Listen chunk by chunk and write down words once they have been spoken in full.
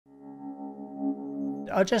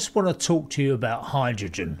I just want to talk to you about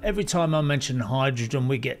hydrogen. Every time I mention hydrogen,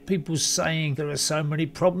 we get people saying there are so many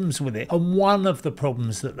problems with it. And one of the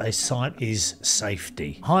problems that they cite is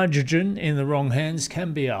safety. Hydrogen in the wrong hands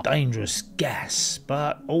can be a dangerous gas,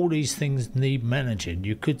 but all these things need managing.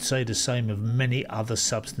 You could say the same of many other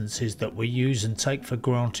substances that we use and take for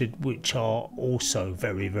granted, which are also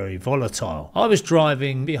very, very volatile. I was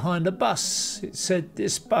driving behind a bus. It said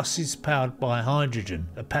this bus is powered by hydrogen.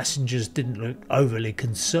 The passengers didn't look overly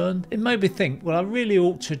concerned. It made me think, well, I really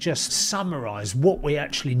ought to just summarise what we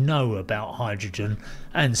actually know about hydrogen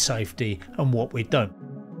and safety and what we don't.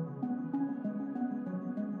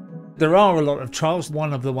 There are a lot of trials.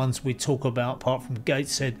 One of the ones we talk about, apart from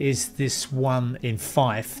Gateshead, is this one in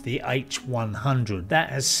Fife, the H100. That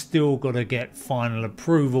has still got to get final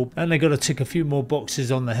approval, and they've got to tick a few more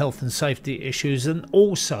boxes on the health and safety issues and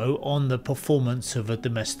also on the performance of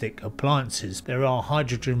domestic appliances. There are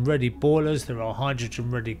hydrogen-ready boilers, there are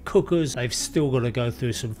hydrogen-ready cookers. They've still got to go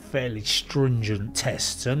through some fairly stringent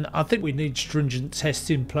tests, and I think we need stringent tests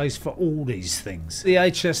in place for all these things. The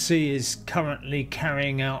HSC is currently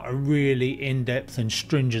carrying out a really in-depth and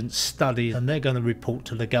stringent study, and they're going to report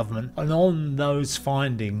to the government, and on those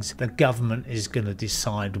findings the government is going to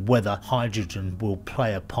decide whether hydrogen will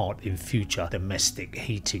play a part in future domestic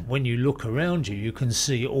heating. When you look around you, you can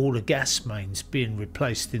see all the gas mains being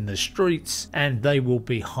replaced in the streets, and they will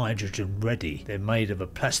be hydrogen ready. They're made of a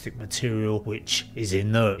plastic material which is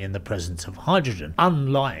inert in the presence of hydrogen,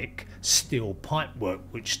 unlike steel pipework,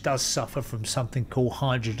 which does suffer from something called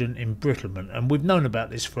hydrogen embrittlement. And we've known about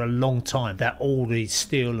this for a long time, that all the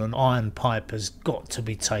steel and iron pipe has got to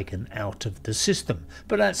be taken out of the system.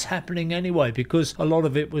 But that's happening anyway because a lot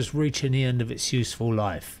of it was reaching the end of its useful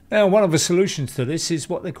life. Now, one of the solutions to this is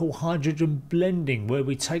what they call hydrogen blending, where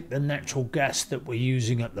we take the natural gas that we're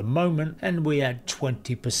using at the moment and we add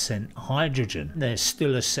 20% hydrogen. They're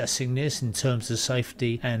still assessing this in terms of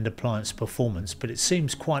safety and appliance performance, but it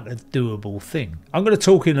seems quite a doable thing. I'm going to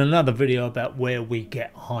talk in another video about where we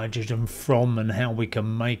get hydrogen from and how we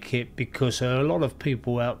can make it, because there are a lot of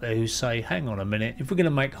people out there who say, hang on a minute, if we're going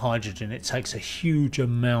to make hydrogen, it takes a huge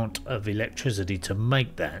amount of electricity to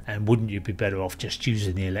make that, and wouldn't you be better off just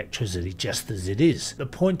using the electricity just as it is? The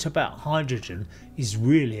point about hydrogen is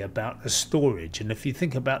really about the storage, and if you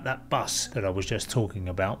think about that bus that I was just talking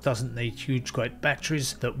about, doesn't need huge great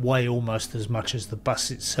batteries that weigh almost as much as the bus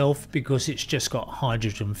itself, because it's just got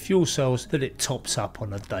hydrogen fuel cells that it tops up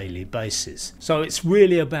on a daily basis. So it's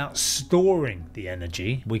really about storing the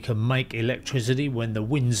energy. We can make electricity when the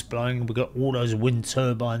wind's blowing. We've got all those wind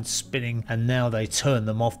turbines spinning, and now they turn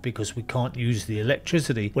them off because we can't use the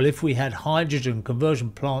electricity. Well, if we had hydrogen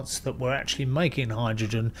conversion plants that were actually making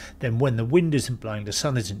hydrogen, then when the wind isn't blowing, the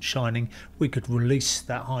sun isn't shining, we could release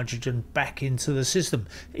that hydrogen back into the system,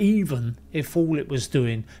 even if all it was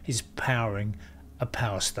doing is powering a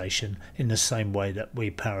power station in the same way that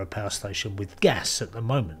we power a power station with gas at the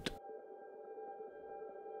moment.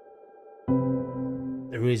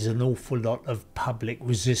 There is an awful lot of public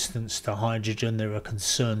resistance to hydrogen. There are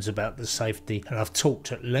concerns about the safety, and I've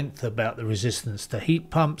talked at length about the resistance to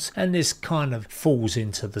heat pumps, and this kind of falls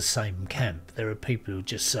into the same camp. There are people who are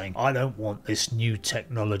just saying, I don't want this new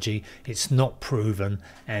technology, it's not proven,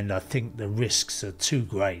 and I think the risks are too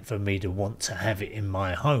great for me to want to have it in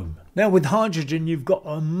my home. Now, with hydrogen, you've got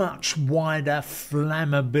a much wider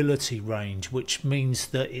flammability range, which means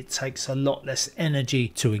that it takes a lot less energy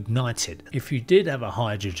to ignite it. If you did have a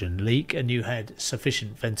hydrogen leak and you had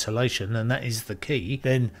sufficient ventilation, and that is the key,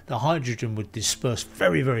 then the hydrogen would disperse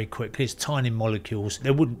very, very quickly. It's tiny molecules.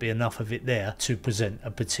 There wouldn't be enough of it there to present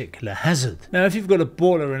a particular hazard. Now, if you've got a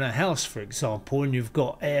boiler in a house, for example, and you've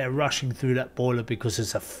got air rushing through that boiler because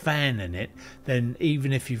there's a fan in it, then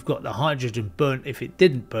even if you've got the hydrogen burnt, if it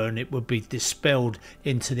didn't burn, it would be dispelled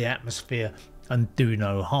into the atmosphere and do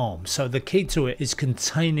no harm. So the key to it is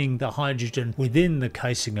containing the hydrogen within the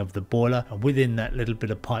casing of the boiler and within that little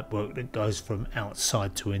bit of pipework that goes from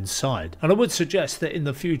outside to inside. And I would suggest that in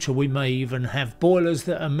the future we may even have boilers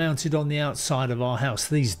that are mounted on the outside of our house.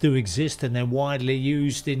 These do exist and they're widely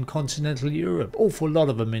used in continental Europe. Awful lot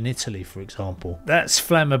of them in Italy, for example. That's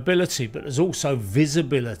flammability, but there's also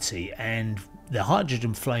visibility, and the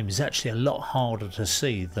hydrogen flame is actually a lot harder to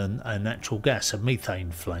see than a natural gas, a methane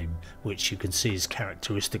flame, which you can see is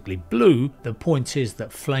characteristically blue. The point is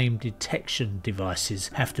that flame detection devices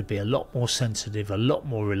have to be a lot more sensitive, a lot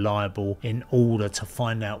more reliable in order to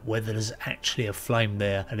find out whether there's actually a flame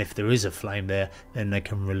there, and if there is a flame there, then they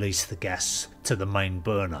can release the gas to the main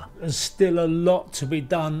burner. There's still a lot to be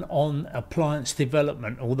done on appliance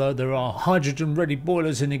development. Although there are hydrogen ready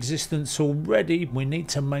boilers in existence already, we need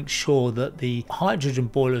to make sure that the hydrogen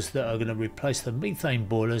boilers that are going to replace the methane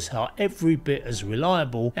boilers are every bit as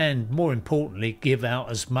reliable and, more importantly, give out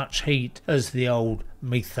as much heat as the old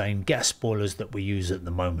methane gas boilers that we use at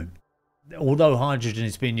the moment. Although hydrogen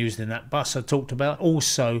is being used in that bus I talked about,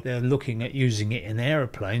 also they're looking at using it in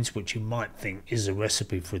aeroplanes, which you might think is a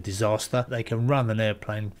recipe for a disaster. They can run an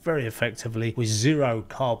airplane very effectively with zero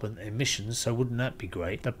carbon emissions, so wouldn't that be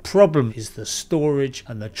great? The problem is the storage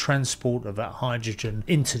and the transport of that hydrogen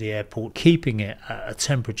into the airport, keeping it at a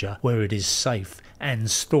temperature where it is safe and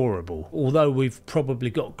storable. Although we've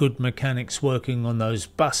probably got good mechanics working on those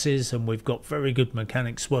buses and we've got very good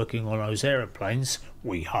mechanics working on those aeroplanes,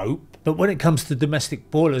 we hope. But when it comes to domestic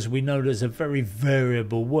boilers, we know there's a very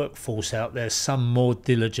variable workforce out there, some more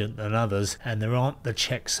diligent than others, and there aren't the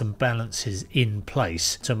checks and balances in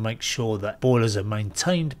place to make sure that boilers are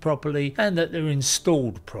maintained properly and that they're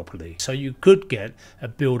installed properly. So you could get a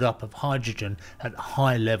build-up of hydrogen at a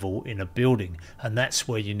high level in a building, and that's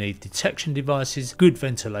where you need detection devices, good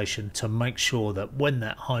ventilation to make sure that when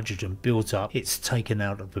that hydrogen builds up, it's taken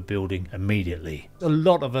out of the building immediately. A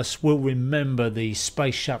lot of us will remember the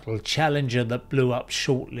Space Shuttle Challenger that blew up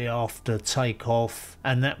shortly after takeoff,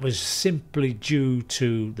 and that was simply due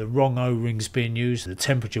to the wrong O-rings being used. The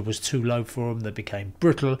temperature was too low for them, they became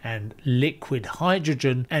brittle, and liquid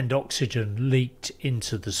hydrogen and oxygen leaked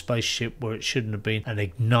into the spaceship where it shouldn't have been and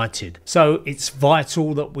ignited. So it's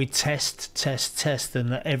vital that we test, and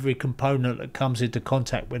that every component that comes into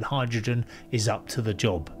contact with hydrogen is up to the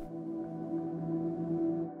job.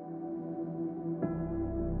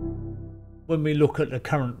 When we look at the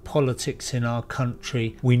current politics in our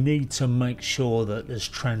country, we need to make sure that there's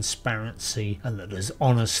transparency and that there's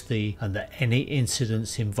honesty and that any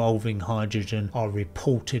incidents involving hydrogen are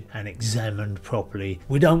reported and examined properly.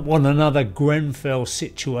 We don't want another Grenfell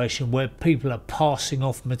situation where people are passing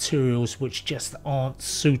off materials which just aren't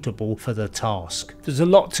suitable for the task. There's a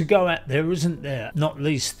lot to go at there, isn't there? Not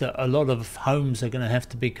least that a lot of homes are going to have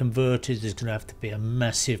to be converted. There's going to have to be a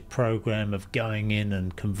massive program of going in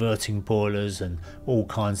and converting boilers and all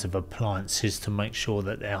kinds of appliances to make sure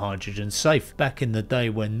that they're hydrogen safe. Back in the day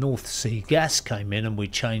when North Sea gas came in and we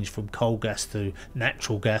changed from coal gas to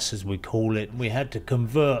natural gas, as we call it, we had to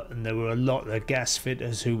convert, and there were a lot of gas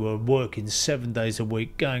fitters who were working 7 days a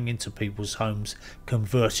week going into people's homes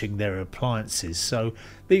converting their appliances. So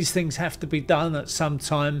these things have to be done at some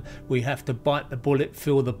time. We have to bite the bullet,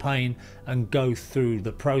 feel the pain and go through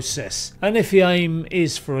the process. And if the aim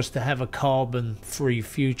is for us to have a carbon free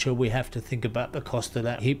future, we have to think about the cost of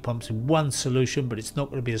that. Heat pumps is one solution, but it's not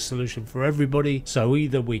going to be a solution for everybody. So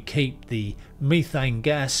either we keep the methane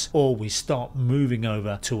gas or we start moving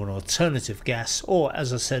over to an alternative gas, or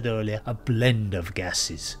as I said earlier, a blend of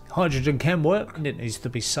gases. Hydrogen can work, and it needs to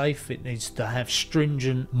be safe, it needs to have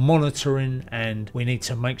stringent monitoring, and we need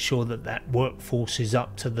to make sure that that workforce is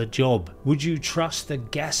up to the job. Would you trust a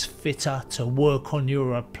gas fitter to work on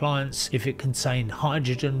your appliance if it contained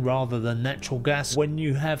hydrogen rather than natural gas? When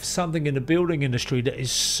you have something in the building industry that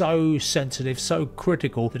is so sensitive, so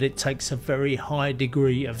critical, that it takes a very high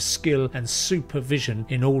degree of skill and supervision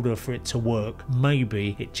in order for it to work,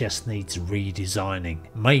 maybe it just needs redesigning.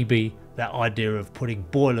 Maybe that idea of putting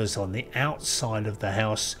boilers on the outside of the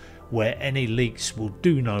house where any leaks will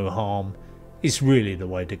do no harm is really the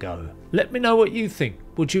way to go. Let me know what you think.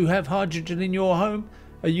 Would you have hydrogen in your home?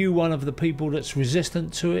 Are you one of the people that's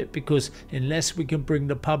resistant to it? Because unless we can bring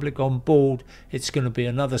the public on board, it's going to be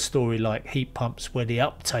another story like heat pumps where the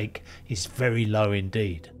uptake is very low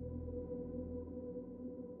indeed.